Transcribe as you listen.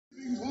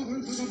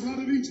Hail to the blood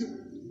of Egypt!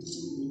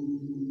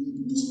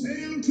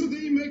 Hail to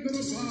thee, maker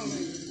of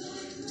barley,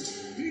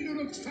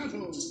 feeder of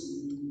cattle,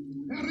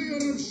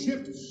 carrier of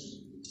ships,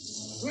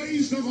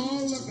 praise of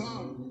all the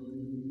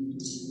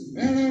gods!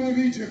 Pharaoh of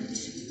Egypt,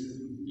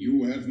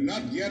 you have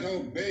not yet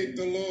obeyed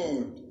the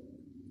Lord.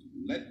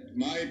 Let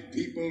my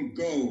people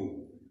go.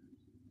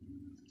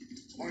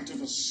 Point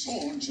of a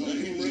sword shall let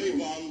him rave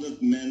on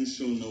that men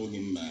shall know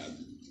him mad.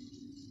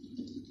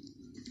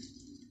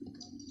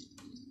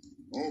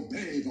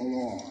 Obey the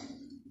Lord,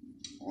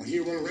 or he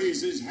will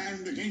raise his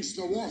hand against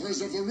the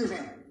waters of the river.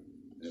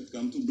 I have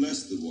come to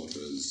bless the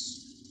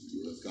waters.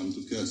 You have come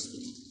to curse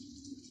them.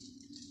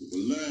 You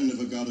will learn if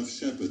a god of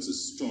shepherds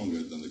is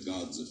stronger than the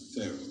gods of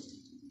Pharaoh.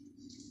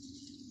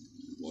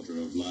 Water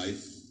of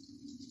life,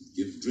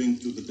 give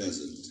drink to the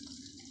desert,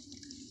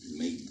 and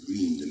make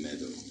green the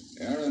meadow.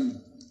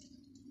 Aaron,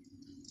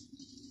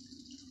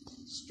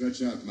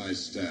 stretch out my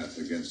staff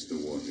against the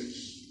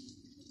waters.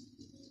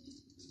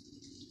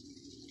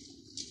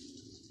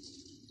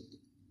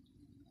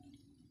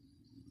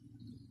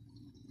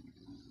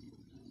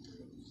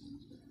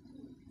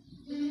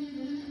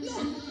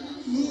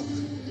 Look!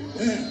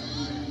 There!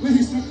 Where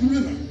he struck the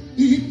river.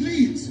 He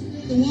bleeds.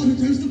 The water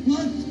turns to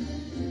blood.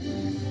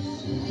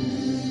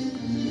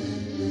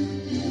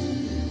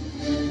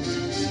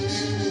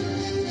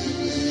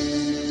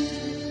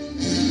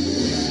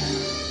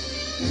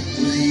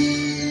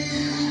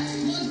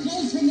 Blood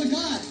flows from the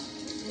god.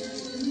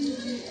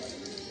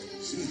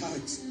 See how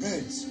it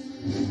spreads.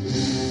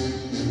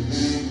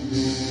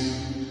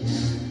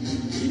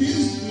 It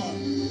is blood.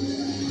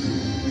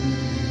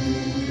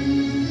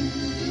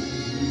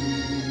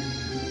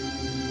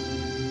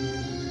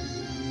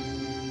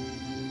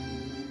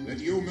 That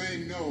you may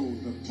know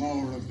the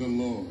power of the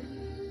Lord.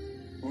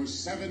 For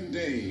 7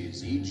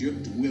 days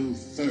Egypt will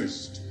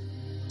thirst.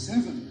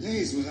 7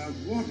 days without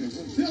water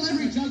will fill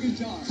every jug and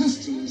jar.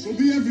 Pestilence will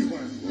be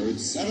everywhere. Were it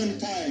 7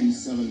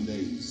 times 7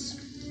 days,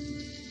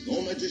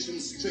 no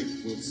magician's trick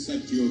will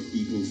set your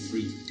people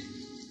free.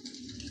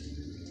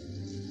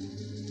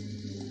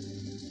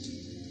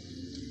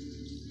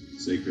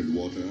 Sacred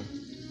water,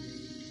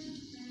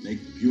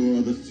 make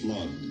pure the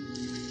flood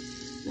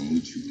from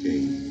which you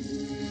came.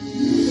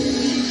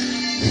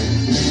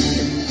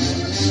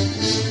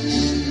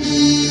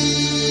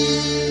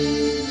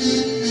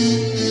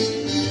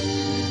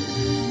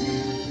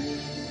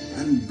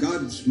 And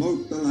God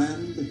smote the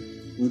land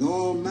with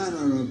all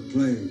manner of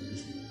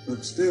plagues,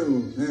 but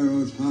still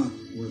Pharaoh's heart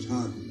was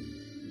hardened.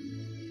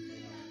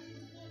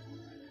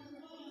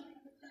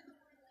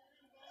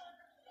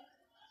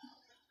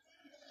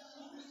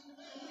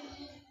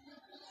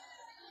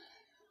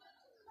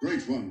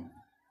 Great one,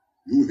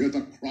 you hear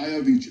the cry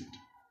of Egypt.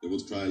 They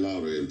would cry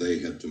louder if they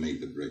had to make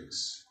the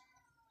bricks.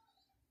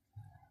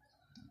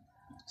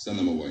 Send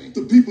them away.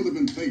 The people have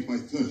been plagued by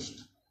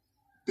thirst.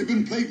 They've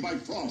been plagued by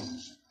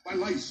frogs, by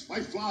lice,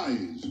 by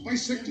flies, by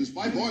sickness,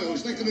 by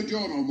boils. They can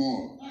endure no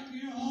more.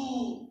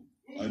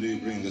 Why do you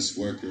bring this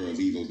worker of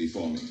evil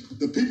before me?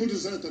 The people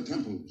desert the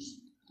temples.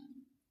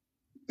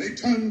 They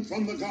turn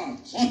from the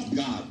gods. What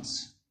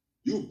gods?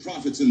 You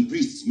prophets and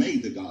priests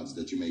made the gods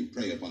that you may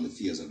prey upon the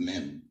fears of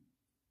men.